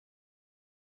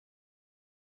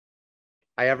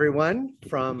Hi, everyone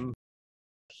from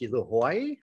Hilo,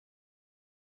 Hawaii.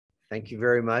 Thank you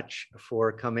very much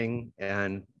for coming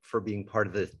and for being part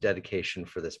of the dedication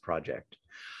for this project.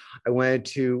 I wanted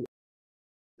to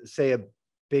say a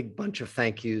big bunch of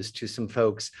thank yous to some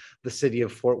folks, the city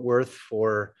of Fort Worth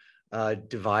for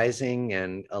devising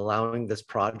and allowing this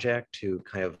project to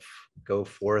kind of go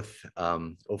forth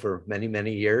over many,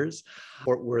 many years.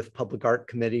 Fort Worth Public Art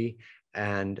Committee,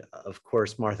 and of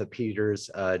course, Martha Peters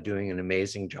doing an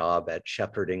amazing job at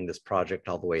shepherding this project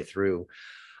all the way through.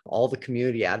 All the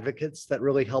community advocates that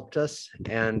really helped us,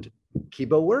 and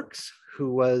Kibo Works,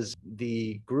 who was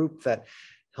the group that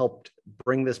helped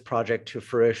bring this project to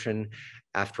fruition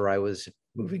after I was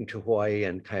moving to Hawaii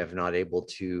and kind of not able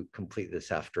to complete this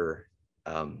after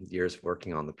years of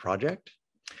working on the project.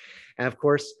 And of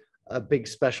course, a big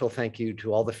special thank you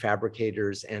to all the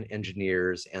fabricators and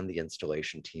engineers and the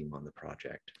installation team on the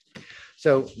project.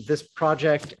 So this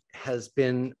project has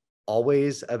been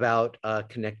always about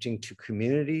connecting to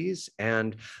communities,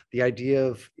 and the idea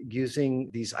of using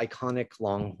these iconic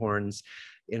longhorns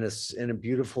in a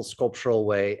beautiful sculptural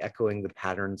way, echoing the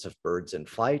patterns of birds in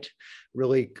flight,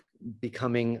 really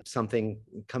becoming something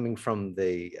coming from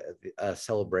the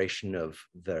celebration of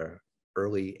the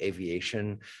early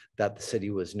aviation that the city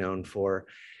was known for,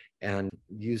 and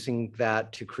using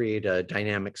that to create a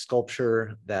dynamic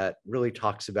sculpture that really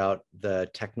talks about the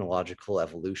technological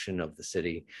evolution of the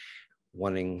city,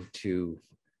 wanting to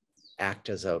act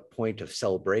as a point of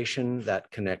celebration that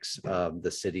connects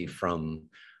the city from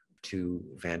two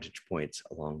vantage points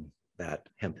along that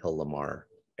Hemphill Lamar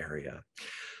area.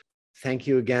 Thank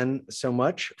you again so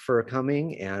much for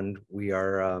coming, and we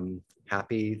are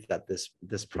happy that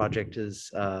this project is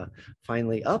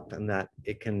finally up and that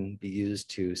it can be used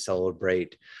to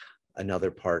celebrate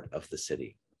another part of the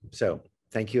city. So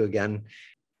thank you again.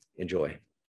 Enjoy.